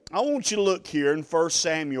I want you to look here in 1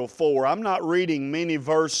 Samuel 4. I'm not reading many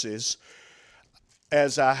verses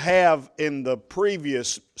as I have in the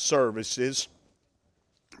previous services,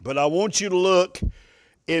 but I want you to look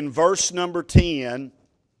in verse number 10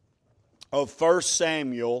 of 1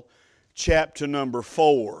 Samuel chapter number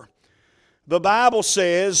 4. The Bible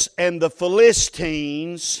says, "And the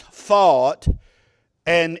Philistines fought,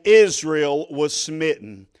 and Israel was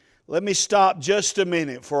smitten." Let me stop just a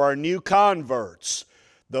minute for our new converts.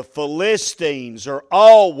 The Philistines are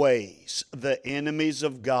always the enemies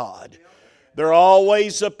of God. They're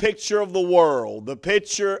always a picture of the world, the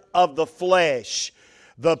picture of the flesh,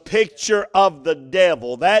 the picture of the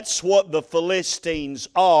devil. That's what the Philistines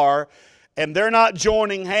are. And they're not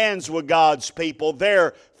joining hands with God's people.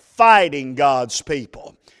 They're fighting God's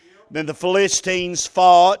people. Then the Philistines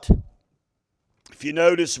fought. If you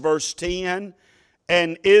notice verse 10,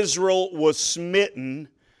 "And Israel was smitten,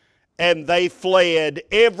 and they fled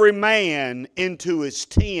every man into his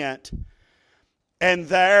tent. And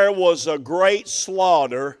there was a great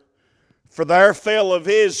slaughter, for there fell of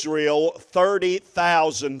Israel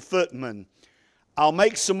 30,000 footmen." I'll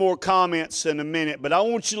make some more comments in a minute, but I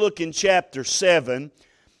want you to look in chapter 7.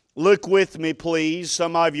 Look with me, please.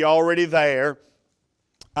 Some of you are already there.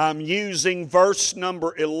 I'm using verse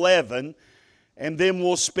number 11, and then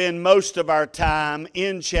we'll spend most of our time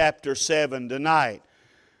in chapter 7 tonight.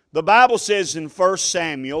 The Bible says in 1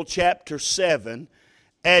 Samuel chapter 7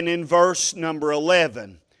 and in verse number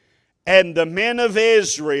 11, "And the men of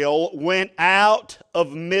Israel went out of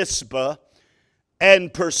Mizpeh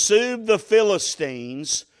and pursued the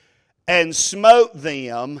Philistines and smote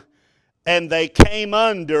them, and they came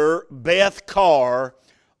under Beth-car."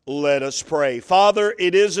 Let us pray. Father,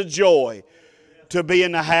 it is a joy to be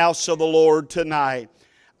in the house of the Lord tonight.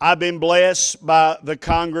 I've been blessed by the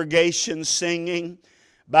congregation singing,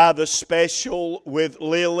 by the special with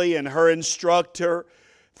Lily and her instructor.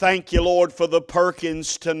 Thank you, Lord, for the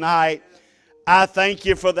Perkins tonight. I thank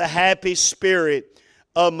you for the happy spirit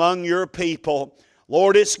among your people.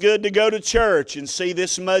 Lord, it's good to go to church and see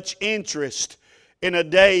this much interest in a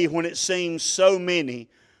day when it seems so many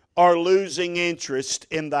are losing interest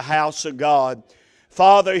in the house of God.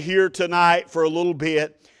 Father, here tonight for a little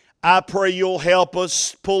bit, I pray you'll help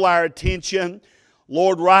us pull our attention,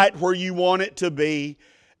 Lord, right where you want it to be.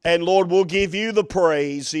 And Lord, we'll give you the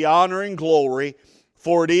praise, the honor, and glory,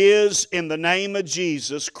 for it is in the name of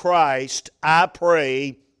Jesus Christ I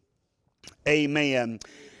pray. Amen.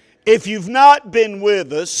 If you've not been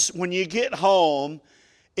with us, when you get home,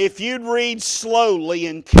 if you'd read slowly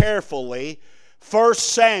and carefully 1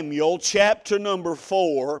 Samuel chapter number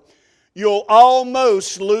 4, you'll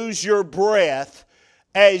almost lose your breath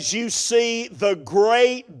as you see the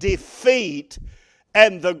great defeat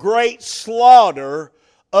and the great slaughter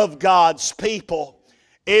of God's people.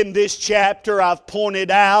 In this chapter, I've pointed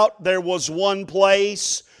out there was one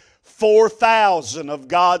place 4,000 of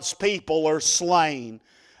God's people are slain.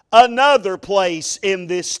 Another place in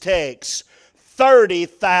this text,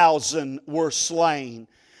 30,000 were slain.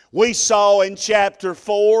 We saw in chapter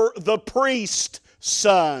 4 the priest's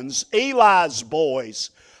sons, Eli's boys,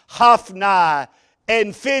 Hophni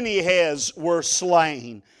and Phinehas were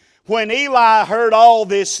slain. When Eli heard all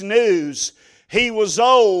this news, he was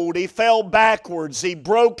old, he fell backwards, he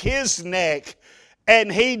broke his neck, and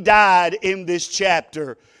he died in this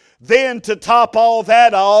chapter. Then to top all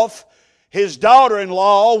that off, his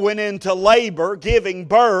daughter-in-law went into labor, giving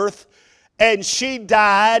birth, and she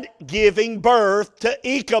died giving birth to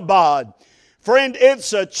Ichabod. Friend,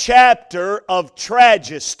 it's a chapter of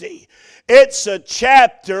tragedy. It's a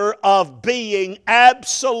chapter of being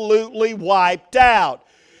absolutely wiped out.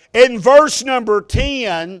 In verse number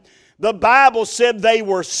 10, the Bible said they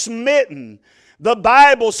were smitten. The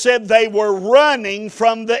Bible said they were running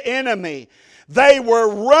from the enemy. They were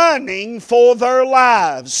running for their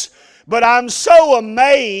lives. But I'm so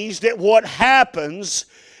amazed at what happens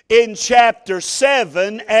in chapter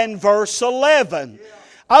 7 and verse 11.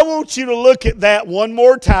 I want you to look at that one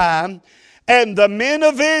more time. "And the men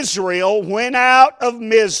of Israel went out of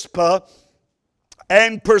Mizpeh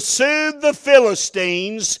and pursued the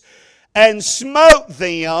Philistines and smote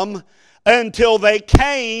them until they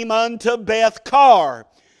came unto Beth-car."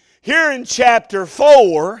 Here in chapter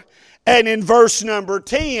 4 and in verse number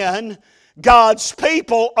 10, God's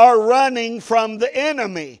people are running from the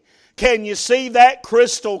enemy. Can you see that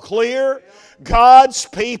crystal clear? God's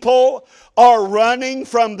people are running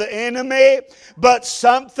from the enemy, but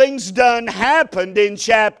something's done happened in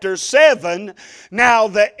chapter 7. Now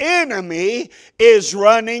the enemy is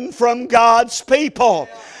running from God's people.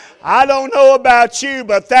 I don't know about you,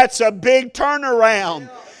 but that's a big turnaround.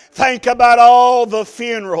 Think about all the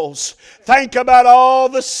funerals. Think about all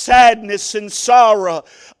the sadness and sorrow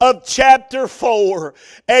of chapter 4.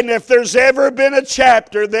 And if there's ever been a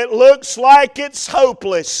chapter that looks like it's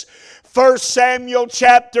hopeless, 1 Samuel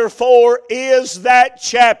chapter 4 is that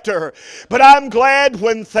chapter. But I'm glad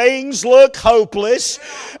when things look hopeless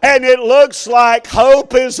and it looks like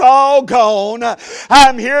hope is all gone,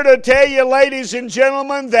 I'm here to tell you, ladies and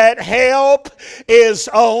gentlemen, that help is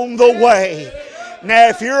on the way. Now,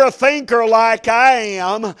 if you're a thinker like I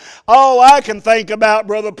am, all I can think about,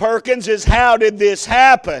 Brother Perkins, is how did this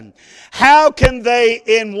happen? How can they,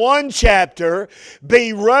 in one chapter,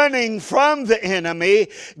 be running from the enemy,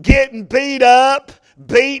 getting beat up,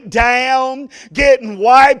 beat down, getting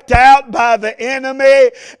wiped out by the enemy,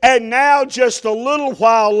 and now just a little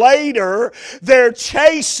while later, they're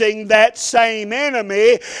chasing that same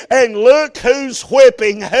enemy, and look who's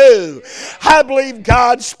whipping who. I believe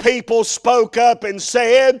God's people spoke up and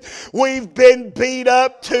said, we've been beat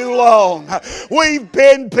up too long. We've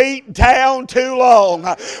been beat down too long.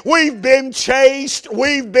 We've been chased.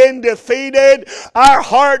 We've been defeated. Our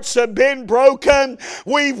hearts have been broken.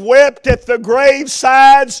 We've wept at the graveside.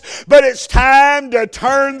 But it's time to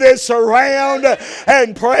turn this around,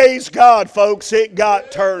 and praise God, folks, it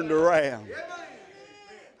got turned around.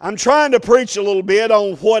 I'm trying to preach a little bit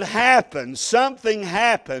on what happened. Something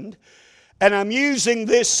happened, and I'm using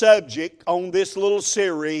this subject on this little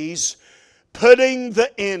series, putting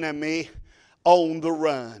the enemy on the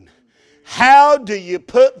run. How do you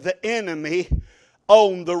put the enemy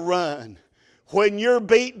on the run? When you're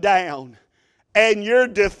beat down and you're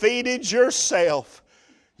defeated yourself,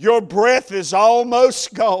 your breath is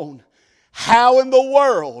almost gone. How in the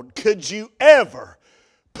world could you ever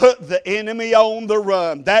put the enemy on the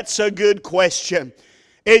run? That's a good question.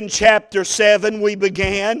 In chapter 7 we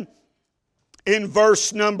began in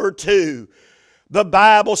verse number 2. The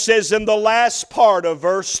Bible says in the last part of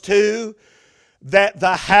verse 2 that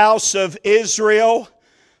the house of Israel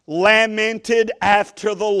lamented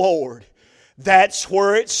after the Lord. That's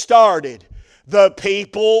where it started. The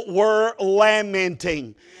people were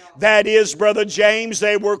lamenting. That is, Brother James,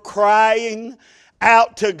 they were crying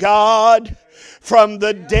out to God from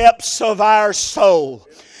the depths of our soul.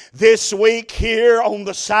 This week here on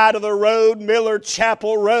the side of the road, Miller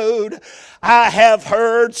Chapel Road, I have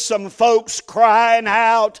heard some folks crying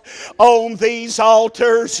out on these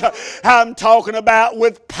altars. I'm talking about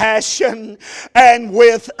with passion and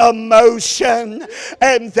with emotion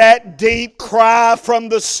and that deep cry from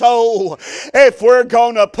the soul. If we're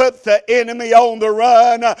going to put the enemy on the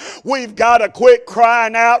run, we've got to quit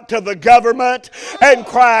crying out to the government and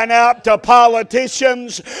crying out to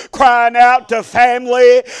politicians, crying out to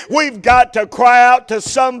family. We've got to cry out to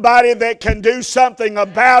somebody that can do something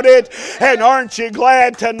about it. And aren't you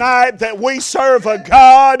glad tonight that we serve a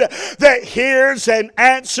God that hears and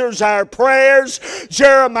answers our prayers?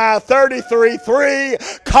 Jeremiah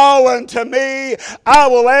 33:3, call unto me, I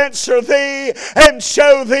will answer thee, and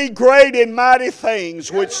show thee great and mighty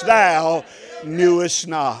things which thou knewest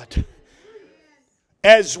not.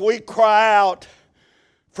 As we cry out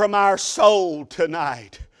from our soul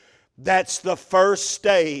tonight, that's the first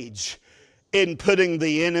stage in putting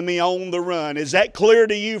the enemy on the run. Is that clear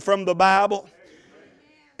to you from the Bible?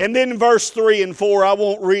 And then verse 3 and 4, I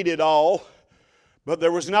won't read it all, but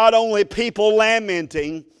there was not only people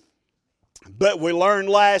lamenting, but we learned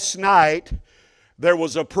last night there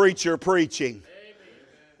was a preacher preaching.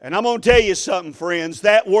 And I'm going to tell you something, friends.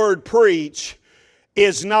 That word preach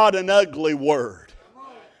is not an ugly word.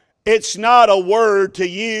 It's not a word to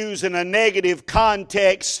use in a negative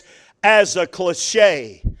context as a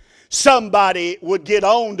cliche. Somebody would get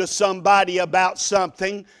on to somebody about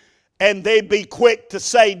something and they'd be quick to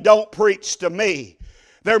say, don't preach to me.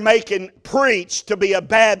 They're making preach to be a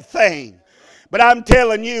bad thing. But I'm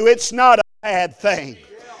telling you, it's not a bad thing.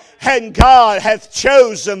 And God hath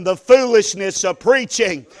chosen the foolishness of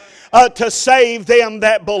preaching to save them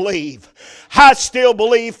that believe. I still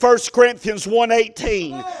believe 1 Corinthians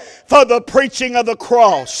 1:18. For the preaching of the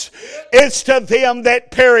cross is to them that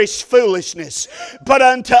perish foolishness, but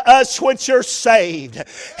unto us which are saved,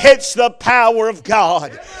 it's the power of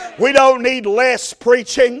God. We don't need less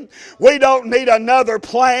preaching. We don't need another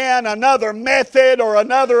plan, another method, or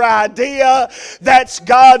another idea. That's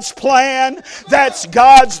God's plan. That's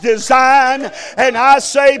God's design. And I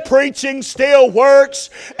say preaching still works,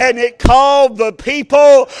 and it called the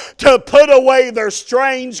people to put away their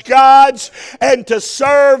strange gods and to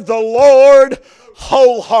serve the Lord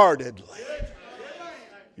wholeheartedly.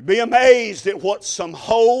 You'd be amazed at what some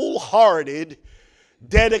wholehearted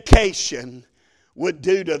dedication would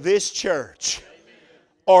do to this church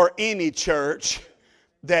or any church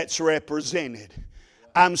that's represented.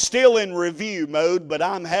 I'm still in review mode, but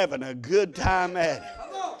I'm having a good time at it.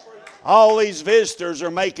 All these visitors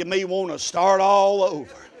are making me want to start all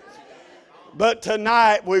over. But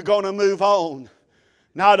tonight we're going to move on.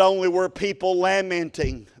 Not only were people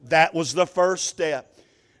lamenting, that was the first step.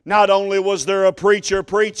 Not only was there a preacher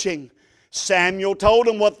preaching, Samuel told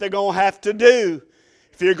them what they're going to have to do.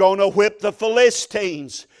 If you're going to whip the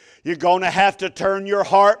Philistines, you're going to have to turn your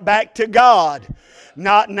heart back to God.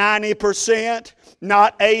 Not 90%,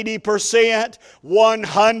 not 80%,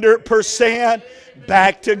 100%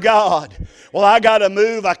 back to God. Well, I got to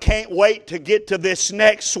move. I can't wait to get to this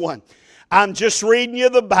next one. I'm just reading you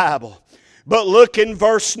the Bible. But look in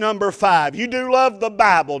verse number 5. You do love the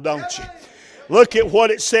Bible, don't you? Look at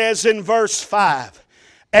what it says in verse 5.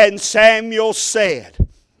 And Samuel said,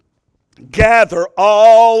 gather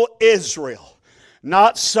all Israel,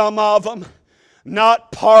 not some of them,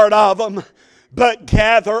 not part of them, but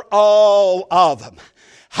gather all of them.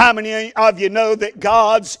 How many of you know that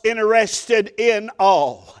God's interested in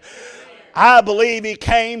all? I believe He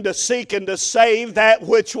came to seek and to save that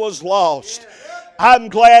which was lost. I'm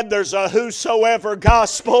glad there's a whosoever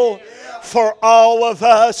gospel for all of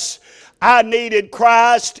us. I needed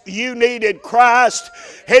Christ. You needed Christ.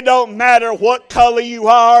 It don't matter what color you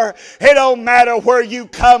are. It don't matter where you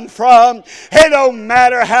come from. It don't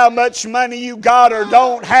matter how much money you got or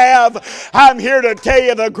don't have. I'm here to tell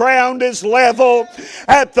you the ground is level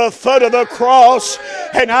at the foot of the cross.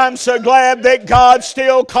 And I'm so glad that God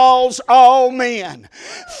still calls all men.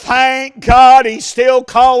 Thank God He's still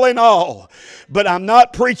calling all. But I'm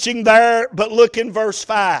not preaching there, but look in verse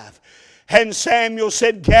 5. And Samuel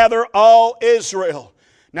said, gather all Israel.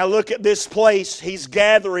 Now look at this place. He's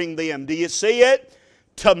gathering them. Do you see it?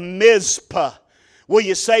 To Mizpeh. Will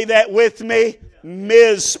you say that with me?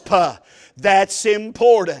 Mizpeh. That's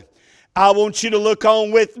important. I want you to look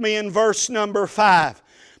on with me in verse number 5.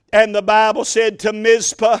 And the Bible said to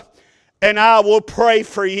Mizpeh, and I will pray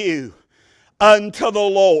for you unto the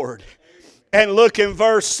Lord. And look in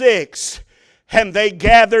verse 6. And they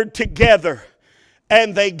gathered together.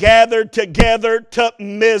 And they gathered together to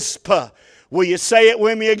Mizpeh. Will you say it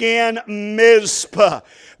with me again? Mizpeh.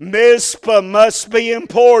 Mizpeh must be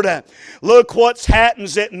important. Look what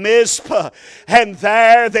happens at Mizpeh. And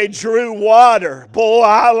there they drew water. Boy,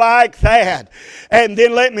 I like that. And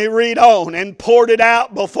then let me read on. And poured it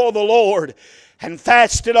out before the Lord. And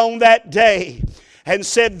fasted on that day. And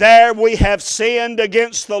said, there we have sinned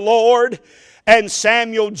against the Lord. And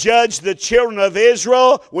Samuel judged the children of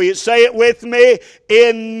Israel, will you say it with me,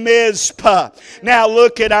 in Mizpeh. Now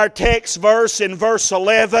look at our text verse in verse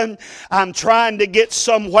 11. I'm trying to get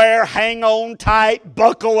somewhere. Hang on tight.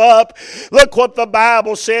 Buckle up. Look what the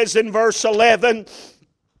Bible says in verse 11.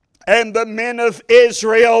 And the men of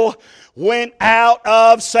Israel went out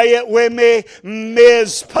of, say it with me,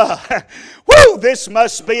 Mizpeh. Woo, this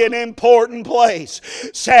must be an important place.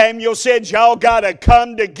 Samuel said, y'all got to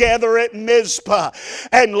come together at Mizpeh.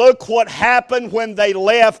 And look what happened when they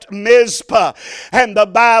left Mizpeh. And the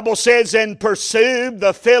Bible says, and pursued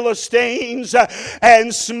the Philistines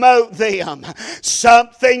and smote them.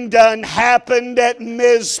 Something done happened at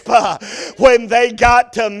Mizpeh. When they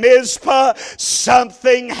got to Mizpeh,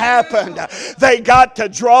 something happened. They got to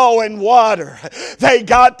drawing water. They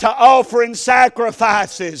got to offering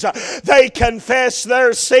sacrifices. They confess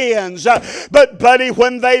their sins. But buddy,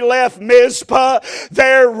 when they left Mizpeh,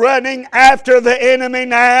 they're running after the enemy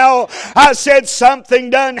now. I said something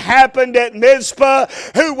done happened at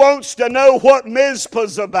Mizpeh. Who wants to know what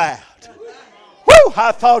Mizpah's about? Whew,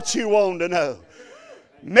 I thought you wanted to know.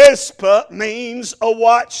 Mizpeh means a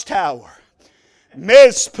watchtower.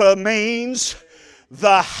 Mizpeh means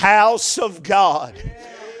the house of God.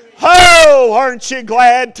 Oh, aren't you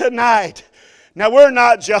glad tonight? Now, we're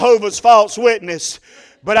not Jehovah's false witness,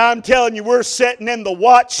 but I'm telling you, we're sitting in the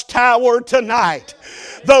watchtower tonight.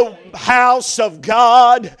 The house of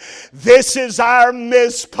God. This is our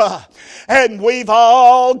Mizpeh. And we've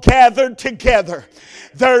all gathered together.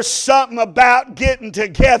 There's something about getting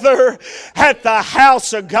together at the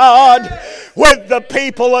house of God with the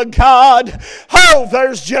people of God. Oh,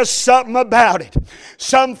 there's just something about it.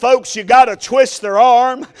 Some folks you got to twist their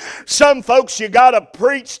arm. Some folks you got to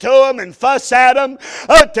preach to them and fuss at them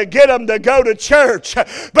to get them to go to church.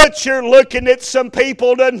 But you're looking at some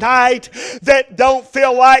people tonight that don't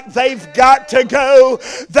feel like they've got to go.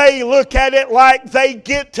 They look at it like they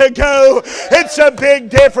get to go. It's a big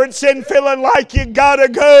difference in feeling like you got to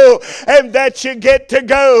go and that you get to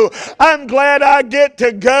go. I'm glad I get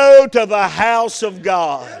to go to the house of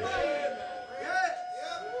God.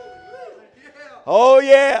 Oh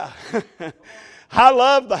yeah. I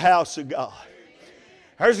love the house of God.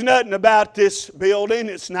 There's nothing about this building.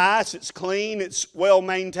 It's nice, it's clean, it's well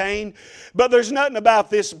maintained. But there's nothing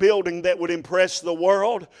about this building that would impress the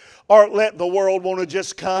world or let the world want to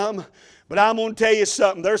just come. But I'm going to tell you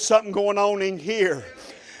something. There's something going on in here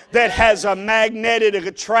that has a magnetic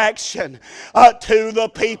attraction to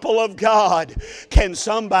the people of God. Can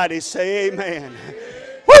somebody say amen?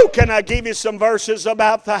 Woo! Can I give you some verses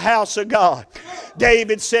about the house of God?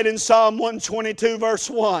 David said in Psalm 122 verse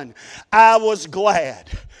 1, I was glad.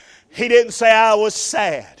 He didn't say I was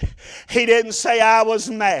sad. He didn't say I was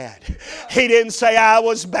mad. He didn't say I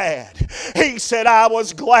was bad. He said I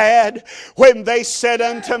was glad when they said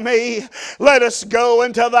unto me, let us go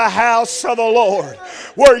into the house of the Lord.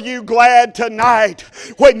 Were you glad tonight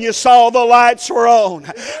when you saw the lights were on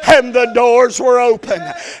and the doors were open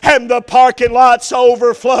and the parking lots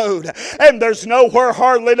overflowed and there's nowhere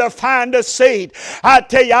hardly to find a seat? I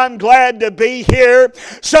tell you, I'm glad to be here.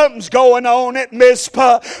 Something's going on at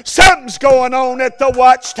Mizpeh. Something's going on at the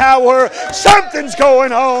Watchtower. Something's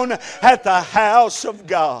going on at the house of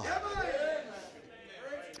God.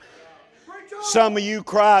 Some of you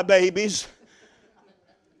crybabies,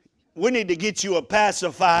 we need to get you a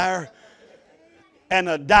pacifier and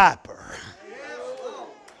a diaper.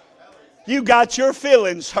 You got your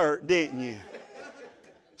feelings hurt, didn't you?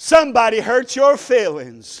 Somebody hurt your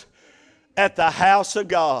feelings at the house of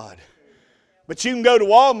God. But you can go to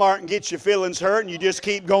Walmart and get your feelings hurt and you just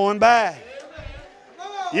keep going back.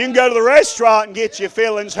 You can go to the restaurant and get your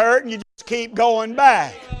feelings hurt and you just keep going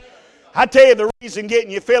back. I tell you, the reason getting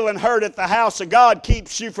you feeling hurt at the house of God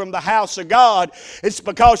keeps you from the house of God, it's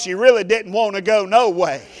because you really didn't want to go no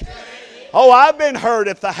way. Oh, I've been hurt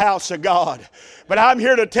at the house of God. But I'm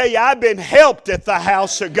here to tell you, I've been helped at the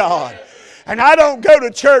house of God. And I don't go to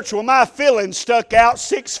church with my feelings stuck out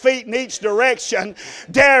 6 feet in each direction,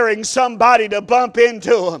 daring somebody to bump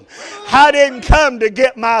into them. I didn't come to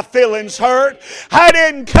get my feelings hurt. I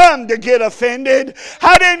didn't come to get offended.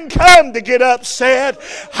 I didn't come to get upset.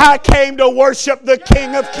 I came to worship the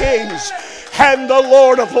King of Kings and the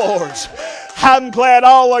Lord of Lords. I'm glad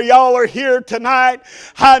all of y'all are here tonight.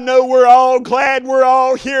 I know we're all glad we're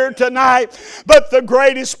all here tonight. But the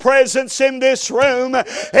greatest presence in this room,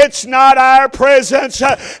 it's not our presence.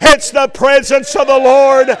 It's the presence of the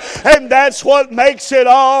Lord. And that's what makes it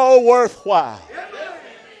all worthwhile.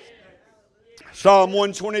 Psalm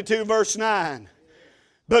 122 verse 9.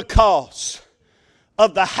 Because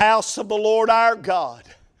of the house of the Lord our God,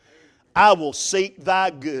 I will seek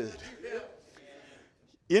thy good.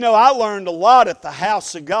 You know, I learned a lot at the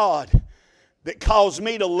house of God that caused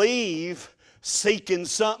me to leave seeking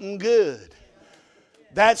something good.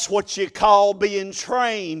 That's what you call being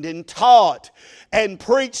trained and taught and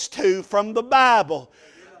preached to from the Bible.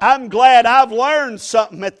 I'm glad I've learned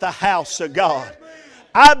something at the house of God.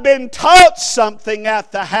 I've been taught something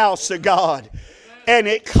at the house of God, and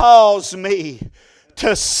it caused me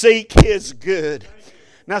to seek His good.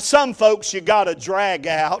 Now, some folks you got to drag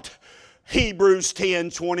out Hebrews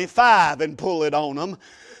 10:25 and pull it on them.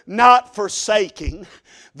 Not forsaking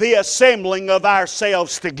the assembling of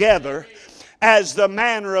ourselves together, as the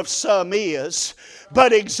manner of some is,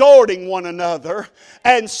 but exhorting one another,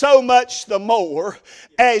 and so much the more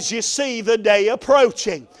as you see the day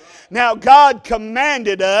approaching. Now, God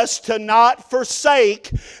commanded us to not forsake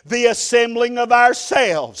the assembling of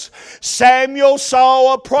ourselves. Samuel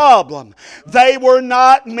saw a problem. They were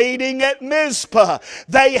not meeting at Mizpeh.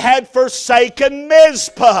 They had forsaken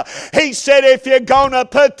Mizpeh. He said, if you're going to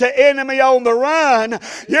put the enemy on the run,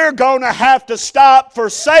 you're going to have to stop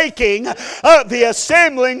forsaking the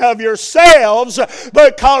assembling of yourselves,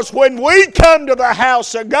 because when we come to the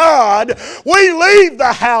house of God, we leave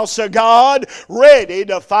the house of God ready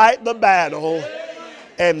to fight the battle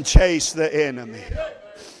and chase the enemy.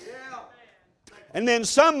 And then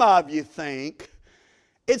some of you think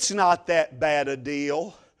it's not that bad a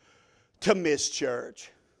deal to miss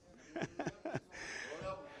church.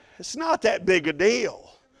 It's not that big a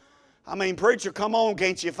deal. I mean, preacher, come on,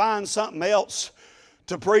 can't you find something else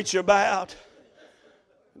to preach about?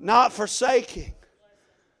 Not forsaking.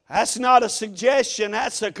 That's not a suggestion,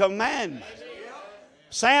 that's a commandment.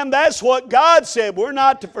 Sam, that's what God said. We're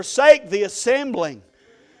not to forsake the assembling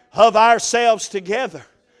of ourselves together,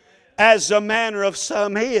 as the manner of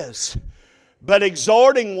some is, but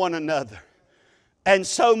exhorting one another, and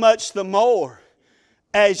so much the more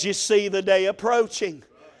as you see the day approaching.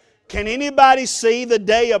 Can anybody see the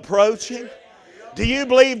day approaching? Do you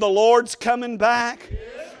believe the Lord's coming back?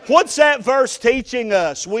 What's that verse teaching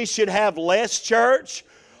us? We should have less church,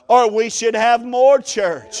 or we should have more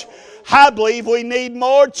church? I believe we need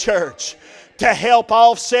more church to help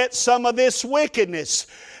offset some of this wickedness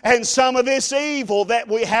and some of this evil that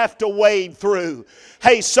we have to wade through.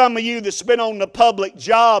 Hey, some of you that's been on the public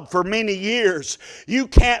job for many years, you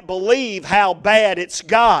can't believe how bad it's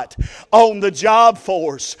got on the job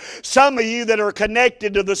force. Some of you that are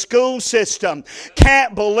connected to the school system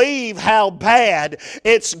can't believe how bad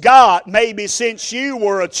it's got maybe since you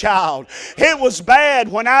were a child. It was bad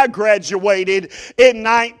when I graduated in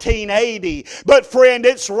 1980. But friend,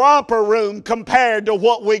 it's romper room compared to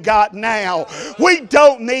what we got now. We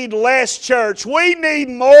don't need less church. We need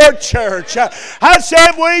more church. I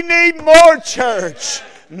said we need more church,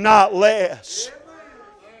 not less.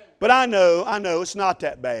 But I know it's not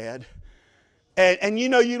that bad. And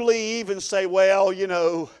you leave and say, well,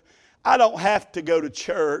 I don't have to go to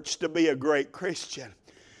church to be a great Christian.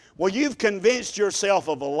 Well, you've convinced yourself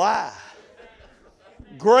of a lie.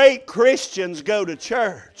 Great Christians go to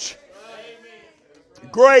church.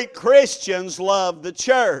 Great Christians love the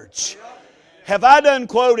church. Have I done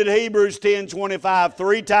quoted Hebrews 10:25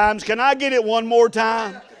 3 times? Can I get it one more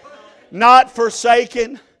time? Not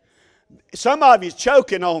forsaken. Some of you's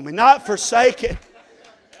choking on me. Not forsaken.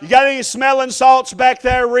 You got any smelling salts back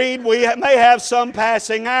there, Reed? We may have some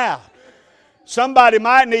passing out. Somebody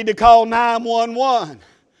might need to call 911.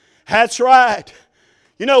 That's right.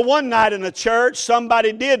 One night in a church,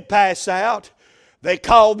 somebody did pass out. They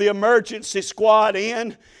called the emergency squad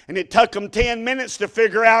in, and it took them 10 minutes to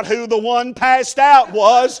figure out who the one passed out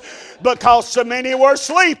was because so many were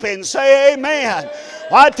sleeping. Say amen.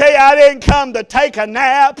 Well, I tell you, I didn't come to take a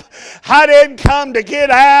nap. I didn't come to get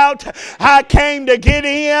out. I came to get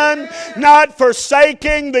in, not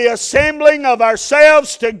forsaking the assembling of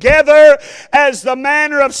ourselves together as the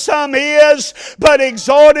manner of some is, but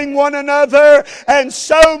exhorting one another, and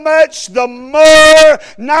so much the more,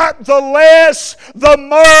 not the less, the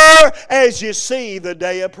more as you see the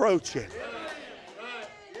day approaching.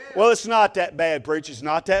 Well, it's not that bad, preacher. It's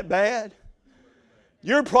not that bad.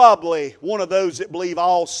 You're probably one of those that believe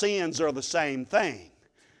all sins are the same thing.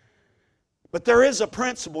 But there is a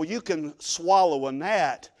principle. You can swallow a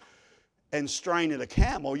gnat and strain at a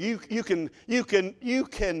camel. You can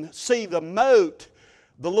see the mote,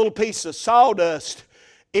 the little piece of sawdust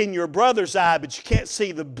in your brother's eye, but you can't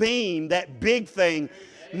see the beam, that big thing.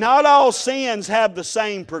 Not all sins have the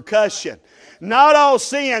same percussion. Not all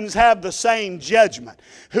sins have the same judgment.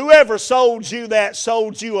 Whoever sold you that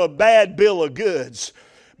sold you a bad bill of goods.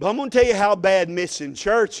 But I'm going to tell you how bad missing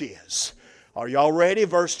church is. Are y'all ready?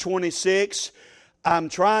 Verse 26. I'm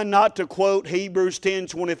trying not to quote Hebrews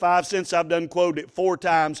 10:25 since I've done quoted it 4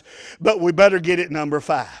 times, but we better get it number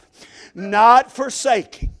 5. Not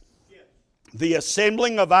forsaking the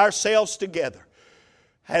assembling of ourselves together,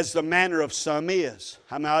 as the manner of some is.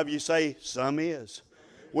 How many of you say, some is?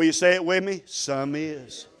 Will you say it with me? Some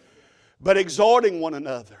is. But exhorting one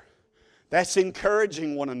another. That's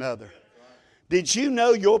encouraging one another. Did you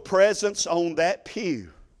know your presence on that pew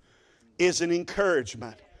is an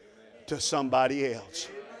encouragement to somebody else?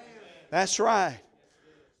 That's right.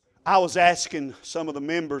 I was asking some of the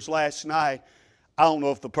members last night. I don't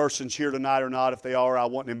know if the person's here tonight or not. If they are, I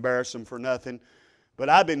wouldn't embarrass them for nothing. But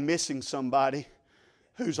I've been missing somebody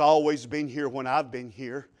who's always been here when I've been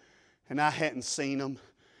here, and I hadn't seen them,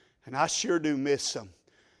 and I sure do miss them.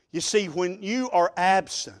 You see, when you are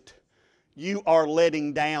absent, you are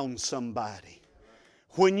letting down somebody.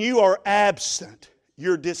 When you are absent,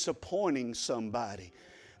 you're disappointing somebody.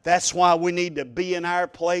 That's why we need to be in our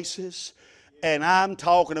places, and I'm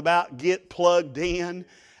talking about get plugged in,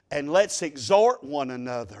 and let's exhort one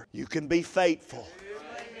another. You can be faithful,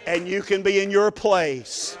 and you can be in your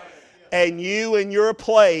place. And you in your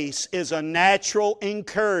place is a natural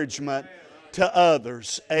encouragement to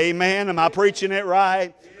others. Amen. Am I preaching it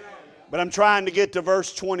right? But I'm trying to get to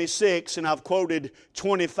verse 26, and I've quoted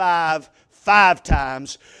 25 5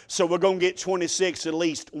 times, so we're going to get 26 at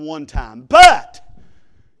least 1 time. But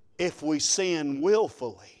if we sin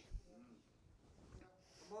willfully.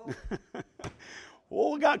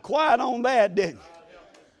 Well, we got quiet on that, didn't you?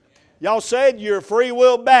 Y'all said you're a free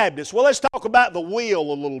will Baptist. Well, let's talk about the will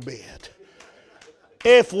a little bit.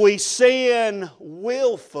 If we sin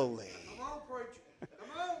willfully.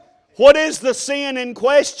 What is the sin in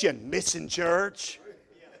question? Missing church.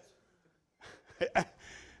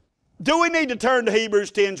 Do we need to turn to Hebrews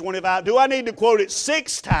 10:25? Do I need to quote it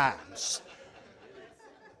 6 times?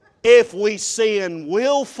 If we sin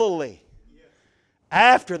willfully,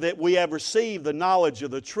 after that we have received the knowledge of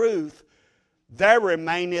the truth, there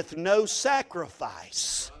remaineth no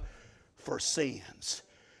sacrifice for sins.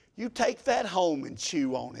 You take that home and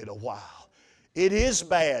chew on it a while. It is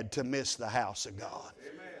bad to miss the house of God.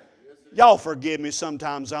 Y'all forgive me,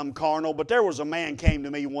 sometimes I'm carnal, but there was a man came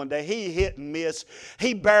to me one day. He hit and miss.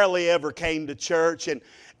 He barely ever came to church.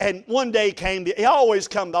 And one day he always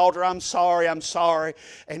come to the altar, I'm sorry.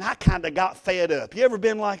 And I kind of got fed up. You ever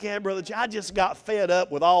been like that, Brother Jay? I just got fed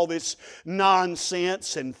up with all this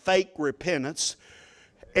nonsense and fake repentance.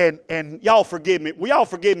 And y'all forgive me. Will y'all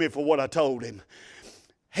forgive me for what I told him?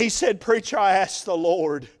 He said, Preacher, I asked the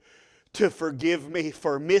Lord to forgive me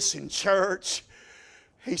for missing church.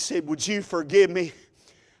 He said, would you forgive me?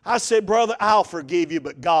 I said, brother, I'll forgive you,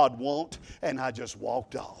 but God won't. And I just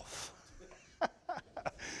walked off.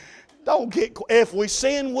 If we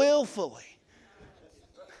sin willfully.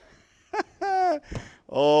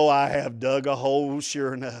 Oh, I have dug a hole,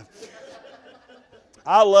 sure enough.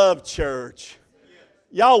 I love church.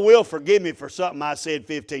 Y'all will forgive me for something I said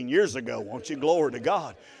 15 years ago, won't you? Glory to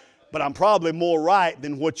God. But I'm probably more right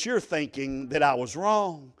than what you're thinking that I was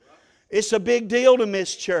wrong. It's a big deal to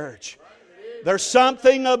miss church. There's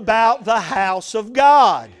something about the house of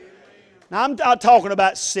God. Now, I'm not talking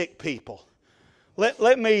about sick people.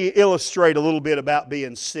 Let me illustrate a little bit about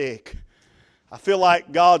being sick. I feel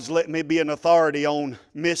like God's let me be an authority on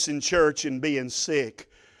missing church and being sick.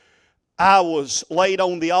 I was laid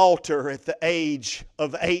on the altar at the age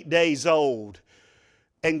of 8 days old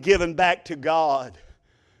and given back to God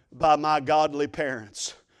by my godly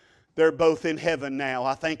parents. They're both in heaven now.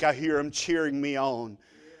 I think I hear them cheering me on.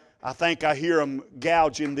 I think I hear them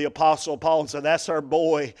gouging the Apostle Paul and say, that's our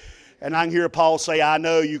boy. And I can hear Paul say, I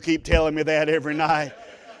know you keep telling me that every night.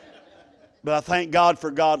 But I thank God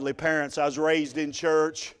for godly parents. I was raised in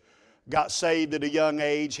church, got saved at a young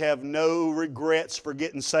age, have no regrets for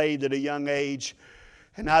getting saved at a young age.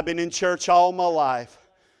 And I've been in church all my life.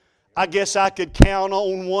 I guess I could count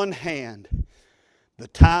on one hand the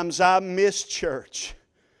times I missed church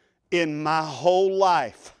in my whole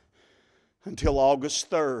life until August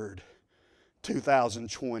 3rd,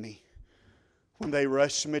 2020, when they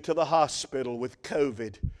rushed me to the hospital with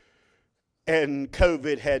COVID. And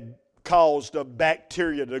COVID had caused a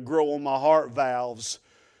bacteria to grow on my heart valves,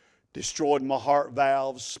 destroyed my heart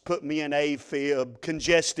valves, put me in AFib,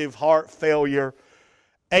 congestive heart failure,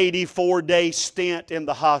 84-day stint in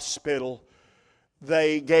the hospital.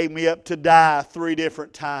 They gave me up to die 3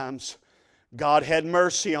 different times. God had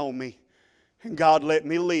mercy on me, and God let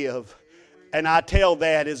me live. And I tell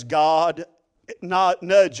that as God not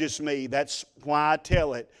nudges me. That's why I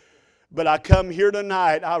tell it. But I come here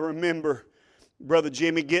tonight, I remember Brother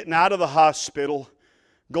Jimmy getting out of the hospital,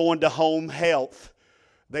 going to home health.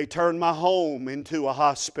 They turned my home into a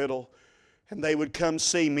hospital, and they would come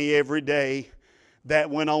see me every day. That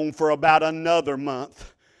went on for about another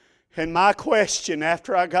month. And my question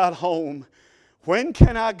after I got home, when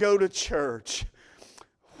can I go to church?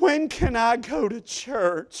 When can I go to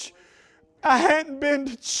church? I hadn't been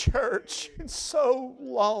to church in so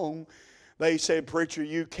long. They said, Preacher,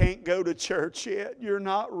 you can't go to church yet. You're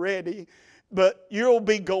not ready, but you'll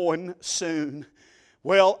be going soon.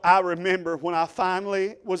 Well, I remember when I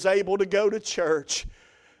finally was able to go to church.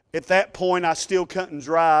 At that point, I still couldn't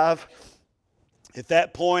drive. At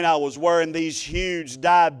that point, I was wearing these huge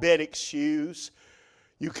diabetic shoes.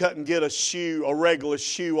 You couldn't get a regular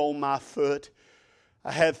shoe on my foot.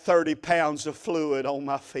 I had 30 pounds of fluid on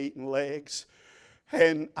my feet and legs.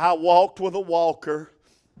 And I walked with a walker.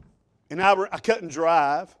 And I couldn't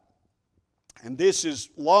drive. And this is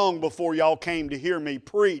long before y'all came to hear me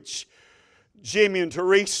preach. Jimmy and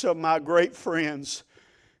Teresa, my great friends,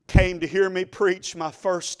 came to hear me preach my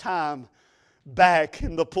first time back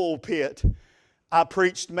in the pulpit. I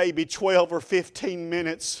preached maybe 12 or 15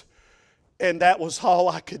 minutes. And that was all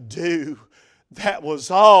I could do. That was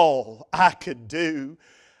all I could do.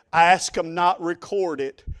 I asked them not record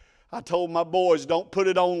it. I told my boys, don't put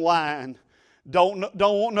it online. Don't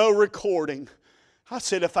want no recording. I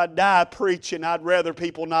said, if I die preaching, I'd rather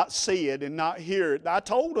people not see it and not hear it. I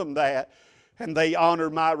told them that, and they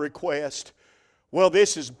honored my request. Well,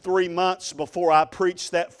 this is 3 months before I preached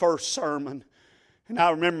that first sermon. And I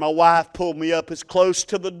remember my wife pulled me up as close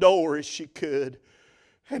to the door as she could.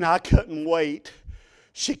 And I couldn't wait.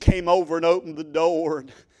 She came over and opened the door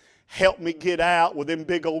and helped me get out with them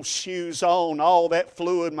big old shoes on. All that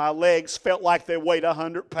fluid, my legs felt like they weighed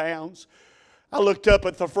 100 pounds. I looked up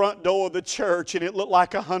at the front door of the church and it looked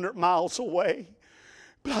like 100 miles away.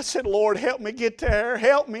 But I said, Lord, help me get there.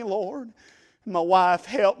 Help me, Lord. And my wife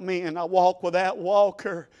helped me, and I walked with that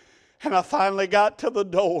walker. And I finally got to the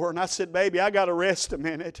door, and I said, baby, I got to rest a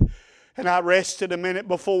minute. And I rested a minute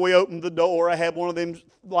before we opened the door. I had one of them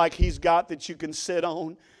like he's got that you can sit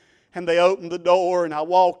on. And they opened the door, and I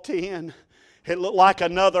walked in. It looked like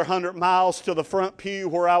another 100 miles to the front pew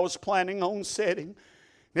where I was planning on sitting.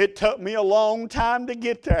 It took me a long time to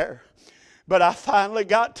get there. But I finally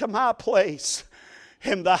got to my place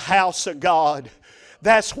in the house of God.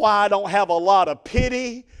 That's why I don't have a lot of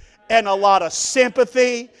pity and a lot of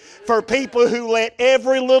sympathy for people who let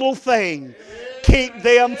every little thing keep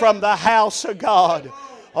them from the house of God.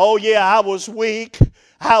 Oh yeah, I was weak.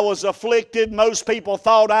 I was afflicted. Most people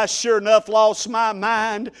thought I sure enough lost my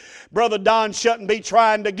mind. Brother Don shouldn't be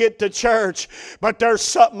trying to get to church. But there's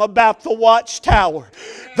something about the watchtower.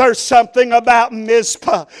 There's something about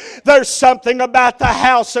Mizpeh. There's something about the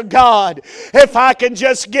house of God. If I can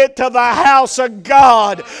just get to the house of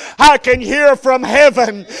God, I can hear from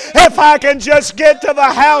heaven. If I can just get to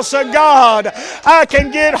the house of God, I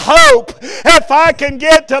can get hope. If I can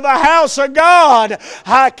get to the house of God,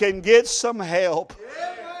 I can get some help.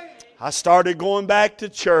 I started going back to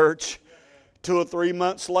church. 2 or 3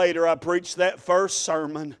 months later, I preached that first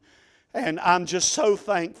sermon, and I'm just so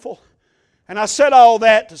thankful. And I said all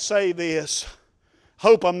that to say this.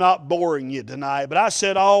 Hope I'm not boring you tonight, but I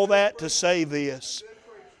said all that to say this.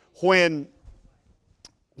 When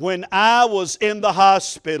I was in the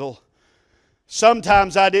hospital,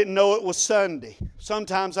 sometimes I didn't know it was Sunday.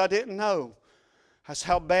 Sometimes I didn't know. That's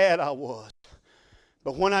how bad I was.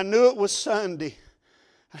 But when I knew it was Sunday,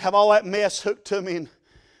 I'd have all that mess hooked to me,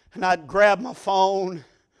 and I'd grab my phone,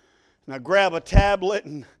 and I'd grab a tablet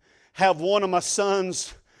and have one of my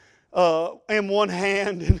sons in one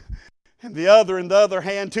hand and the other in the other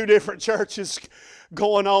hand, 2 different churches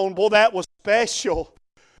going on. Well, that was special,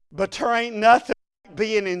 but there ain't nothing like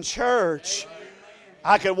being in church.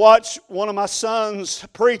 I could watch one of my sons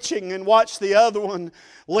preaching and watch the other one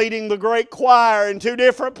leading the great choir in 2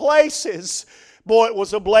 different places. Boy, it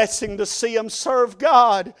was a blessing to see them serve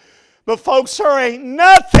God. But folks, there ain't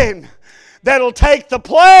nothing that'll take the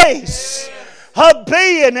place of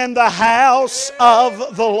being in the house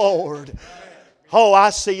of the Lord. Oh, I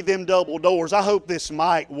see them double doors. I hope this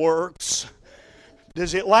mic works.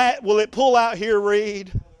 Will it pull out here,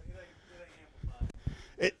 Reed?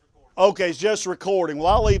 Okay, it's just recording. Well,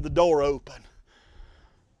 I'll leave the door open.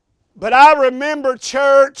 But I remember,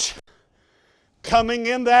 church, coming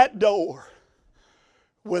in that door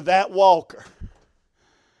with that walker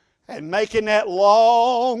and making that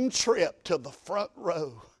long trip to the front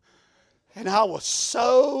row. And I was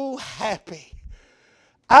so happy.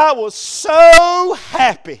 I was so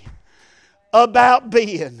happy about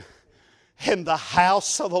being in the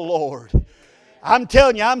house of the Lord. I'm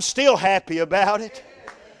telling you, I'm still happy about it.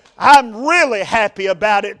 I'm really happy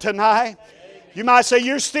about it tonight. You might say,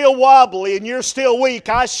 you're still wobbly and you're still weak.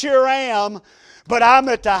 I sure am. But I'm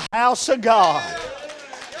at the house of God.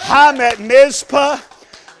 I'm at Mizpeh.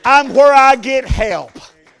 I'm where I get help.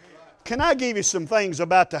 Can I give you some things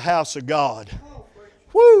about the house of God?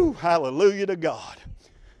 Woo! Hallelujah to God.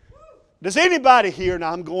 Does anybody here,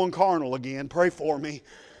 now I'm going carnal again, pray for me.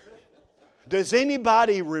 Does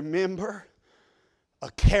anybody remember a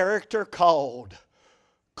character called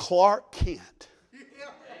Clark Kent?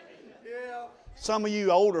 Some of you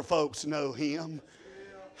older folks know him.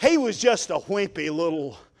 He was just a wimpy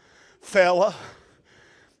little fella.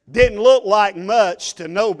 Didn't look like much to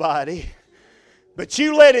nobody. But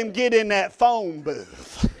you let him get in that phone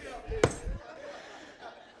booth.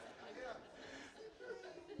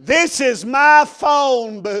 This is my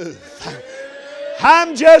phone booth.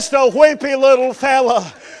 I'm just a wimpy little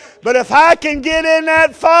fella. But if I can get in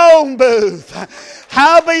that phone booth,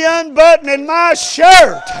 I'll be unbuttoning my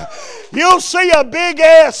shirt. You'll see a big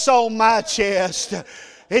S on my chest.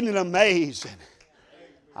 Isn't it amazing?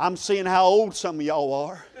 I'm seeing how old some of y'all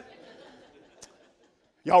are.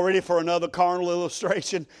 Y'all ready for another carnal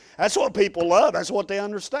illustration? That's what people love. That's what they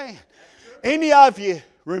understand. Any of you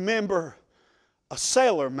remember a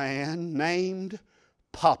sailor man named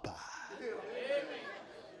Popeye?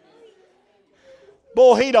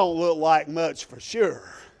 Boy, he don't look like much for sure.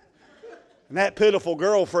 And that pitiful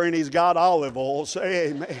girlfriend he's got olive oil. Say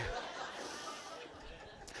amen.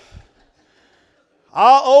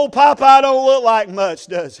 Old Popeye don't look like much,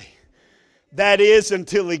 does he? That is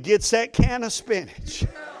until he gets that can of spinach.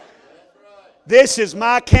 This is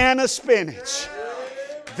my can of spinach.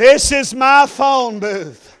 This is my phone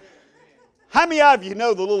booth. How many of you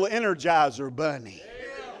know the little Energizer bunny?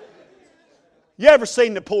 You ever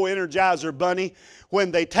seen the poor Energizer bunny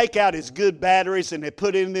when they take out his good batteries and they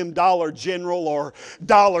put in them Dollar General or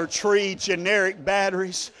Dollar Tree generic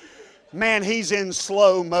batteries? Man, he's in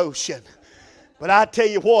slow motion. But I tell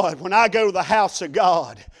you what, when I go to the house of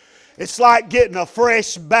God, it's like getting a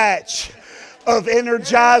fresh batch of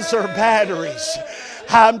Energizer batteries.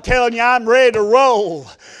 I'm telling you, I'm ready to roll.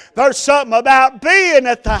 There's something about being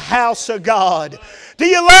at the house of God. Do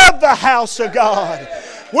you love the house of God?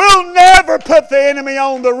 We'll never put the enemy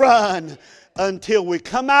on the run until we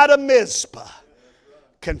come out of Mizpeh,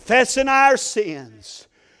 confessing our sins,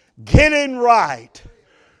 getting right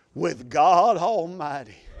with God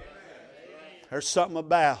Almighty. There's something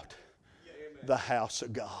about the house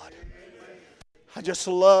of God. I just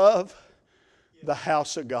love the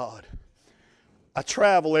house of God. I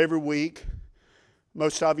travel every week.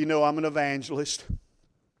 Most of you know I'm an evangelist.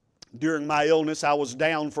 During my illness, I was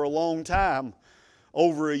down for a long time,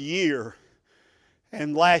 over a year.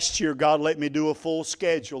 And last year, God let me do a full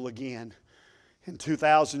schedule again in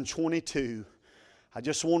 2022. I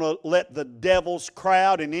just want to let the devil's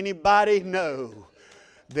crowd and anybody know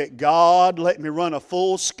that God let me run a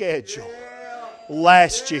full schedule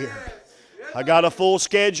last year. I got a full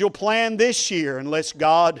schedule planned this year unless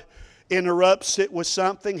God interrupts it with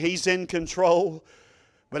something. He's in control.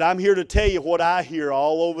 But I'm here to tell you what I hear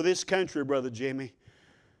all over this country, Brother Jimmy.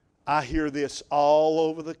 I hear this all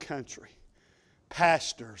over the country.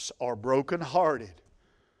 Pastors are brokenhearted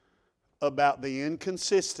about the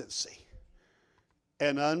inconsistency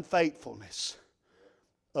and unfaithfulness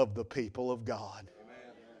of the people of God.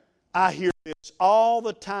 I hear this all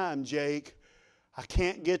the time, Jake. I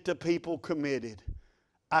can't get the people committed.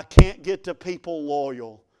 I can't get the people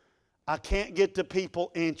loyal. I can't get the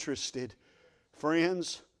people interested.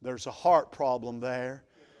 Friends, there's a heart problem there.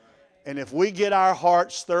 And if we get our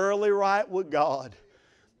hearts thoroughly right with God,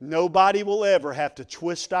 nobody will ever have to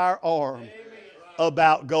twist our arm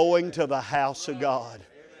about going to the house of God.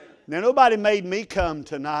 Now, nobody made me come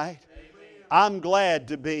tonight. I'm glad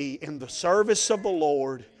to be in the service of the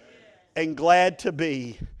Lord and glad to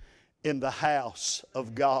be in the house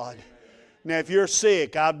of God. Now, if you're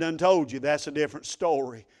sick, I've done told you that's a different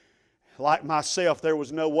story. Like myself, there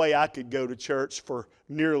was no way I could go to church for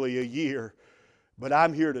nearly a year. But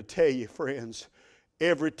I'm here to tell you, friends,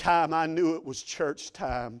 every time I knew it was church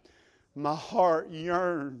time, my heart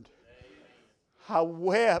yearned. I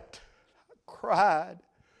wept. I cried.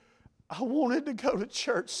 I wanted to go to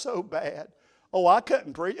church so bad. Oh, I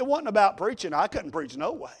couldn't preach. It wasn't about preaching. I couldn't preach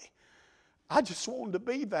no way. I just wanted to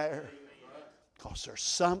be there. Because there's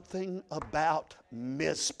something about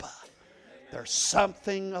Mizpeh. There's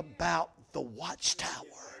something about the watchtower.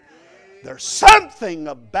 There's something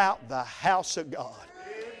about the house of God.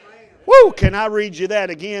 Woo! Can I read you that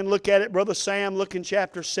again? Look at it, Brother Sam. Look in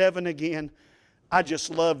chapter 7 again. I just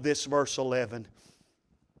love this verse 11.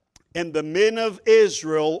 And the men of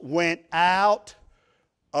Israel went out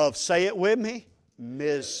of, say it with me,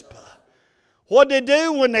 Mizpeh. What did they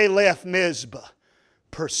do when they left Mizpeh?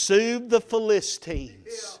 Pursued the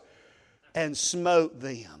Philistines and smote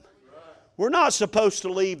them. We're not supposed to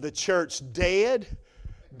leave the church dead,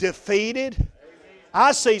 defeated.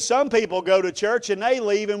 I see some people go to church and they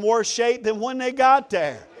leave in worse shape than when they got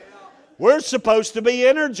there. We're supposed to be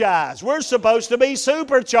energized. We're supposed to be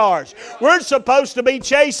supercharged. We're supposed to be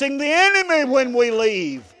chasing the enemy when we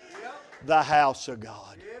leave the house of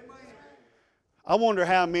God. I wonder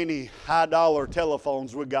how many high-dollar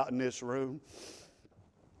telephones we got in this room.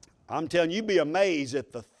 I'm telling you, you'd be amazed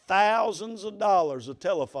at the thousands of dollars of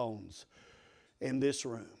telephones in this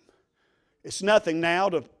room. It's nothing now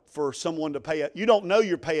for someone to pay. You don't know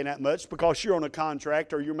you're paying that much because you're on a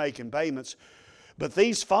contract or you're making payments. But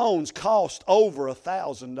these phones cost over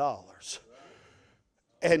 $1,000.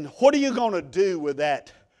 And what are you going to do with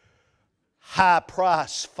that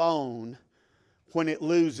high-price phone when it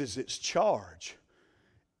loses its charge?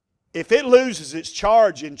 If it loses its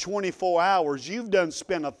charge in 24 hours, you've done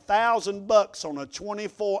spent $1,000 on a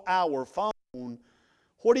 24-hour phone.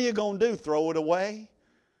 What are you going to do? Throw it away?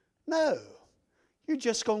 No. You're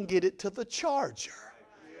just going to get it to the charger.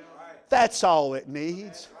 That's all it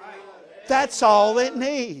needs. That's all it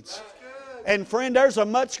needs. And friend, there's a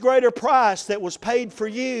much greater price that was paid for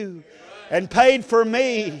you and paid for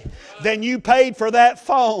me than you paid for that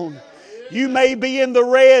phone. You may be in the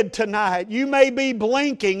red tonight. You may be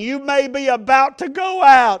blinking. You may be about to go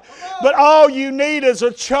out. But all you need is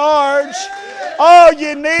a charge. All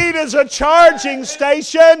you need is a charging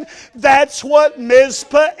station. That's what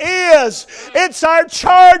Mizpeh is. It's our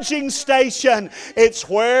charging station. It's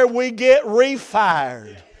where we get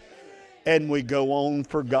refired and we go on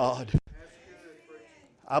for God.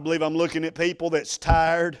 I believe I'm looking at people that's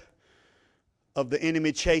tired of the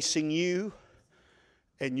enemy chasing you.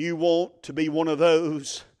 And you want to be one of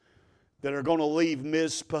those that are going to leave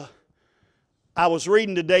Mizpeh. I was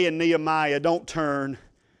reading today in Nehemiah, don't turn.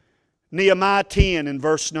 Nehemiah 10 in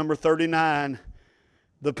verse number 39.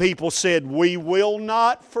 The people said, "We will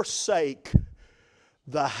not forsake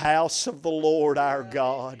the house of the Lord our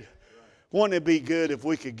God." Wouldn't it be good if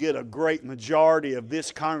we could get a great majority of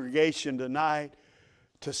this congregation tonight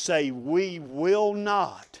to say we will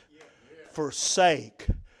not forsake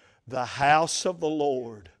the house of the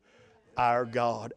Lord our God.